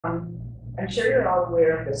I'm sure you're all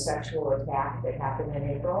aware of the sexual attack that happened in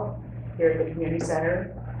April here at the community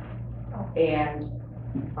center. And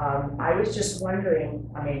I was just wondering,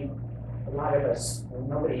 I mean, a lot of us,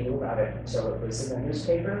 well, nobody knew about it until it was in the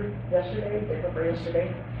newspaper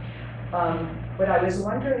yesterday. What I was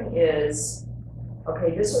wondering is,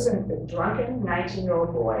 okay, this was a drunken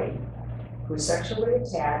 19-year-old boy who sexually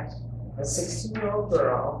attacked a 16-year-old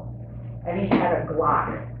girl, and he had a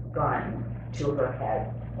Glock gun to her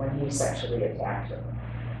head when he sexually attacked her.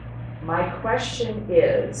 My question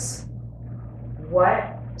is,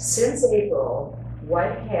 since April,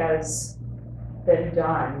 what has been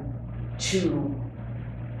done to,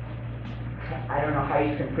 I don't know how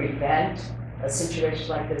you can prevent a situation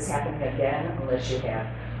like this happening again unless you have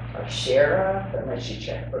a sheriff, unless you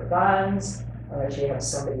check for guns, unless you have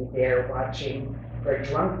somebody there watching for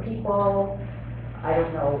drunk people. I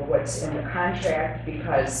don't know what's in the contract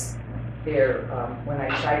because when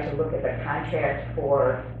I tried to look at the contract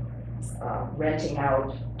for renting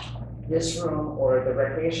out this room or the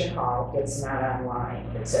recreation hall, it's not online.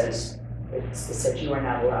 It says you are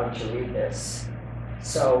not allowed to read this.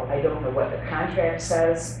 So I don't know what the contract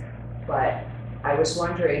says, but I was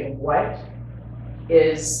wondering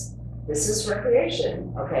this is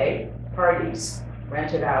recreation, okay? Parties,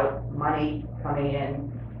 rented out, money coming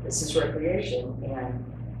in, this is recreation. And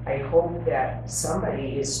I hope that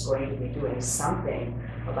somebody is going to be doing something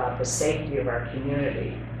about the safety of our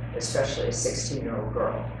community, especially a 16-year-old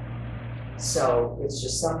girl. So it's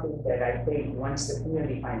just something that I think once the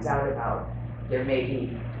community finds out about, there may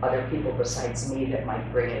be other people besides me that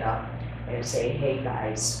might bring it up and say, hey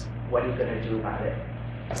guys, what are you gonna do about it?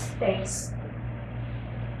 Thanks.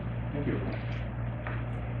 Thank you.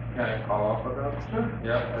 Can I follow up with that? Sure.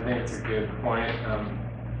 Yeah, I think it's a good point.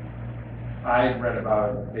 I read about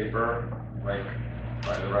it in the paper, like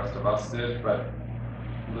the rest of us did, but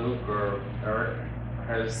Luke or Eric,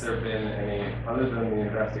 has there been any, other than the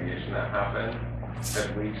investigation that happened,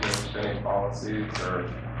 have we changed any policies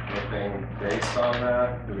or anything based on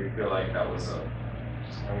that? Do we feel like that was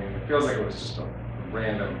I mean, it feels like it was just a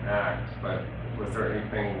random act, but was there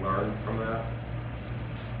anything learned from that?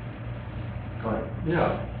 Go ahead.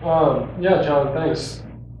 Yeah, John, thanks.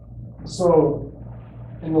 So,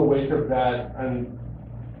 in the wake of that, and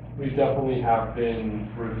we definitely have been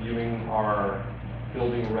reviewing our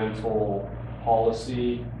building rental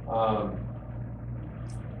policy.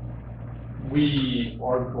 We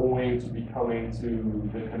are going to be coming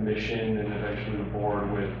to the commission and eventually the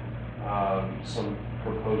board with some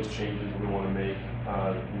proposed changes we want to make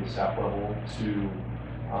from the staff level to,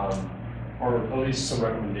 or at least some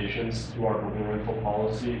recommendations to our building rental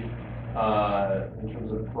policy in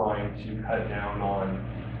terms of trying to cut down on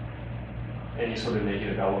any sort of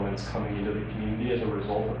negative elements coming into the community as a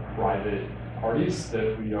result of private parties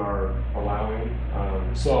that we are allowing.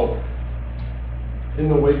 So in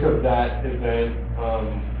the wake of that event,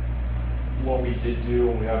 what we did do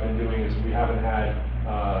and we have been doing is we haven't had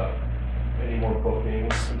any more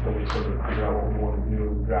bookings until we sort of figure out what we want to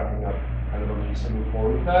do, drafting up kind of a means to move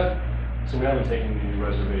forward with that. So we haven't taken any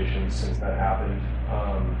reservations since that happened.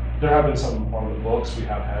 There have been some on the books. We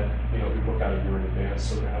have had, we book out a year in advance,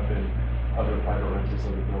 so there have been other private rentals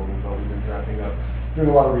of the building, but we've been drafting up, doing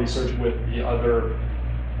a lot of research with the other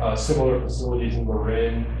similar facilities in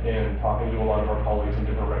Marin and talking to a lot of our colleagues in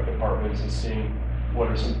different rec departments and seeing what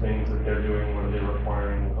are some things that they're doing, what are they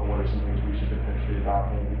requiring, and what are some things we should potentially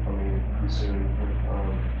adopt and be coming pretty soon with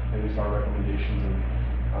at least our recommendations and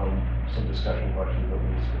some discussion questions that we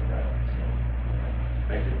need to look at. So,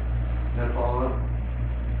 thank you. Can I follow up?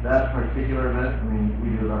 That particular event, I mean, we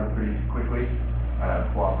knew about it pretty quickly.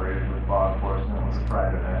 Cooperated with law enforcement. It was a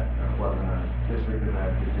private event. It wasn't a district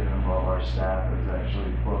event. It didn't involve our staff. It was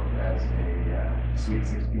actually booked as a Sweet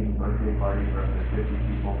 16 birthday party for up to 50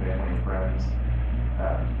 people, family and friends.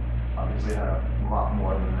 Obviously had a lot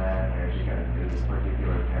more than that. We actually got into this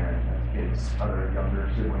particular parent has kids, other younger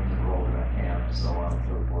siblings enrolled in a camp, so on and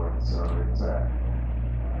so forth. So it's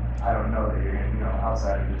I don't know that you're going to,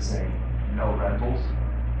 outside of just saying no rentals.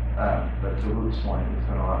 But to Luke's point, we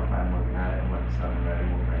spent a lot of time looking at it, and when it's done and ready,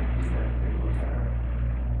 we'll bring it to you guys to take a look at it.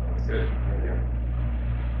 That's good. Thank you.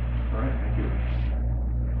 All right, thank you.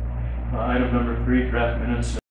 Item number 3, draft minutes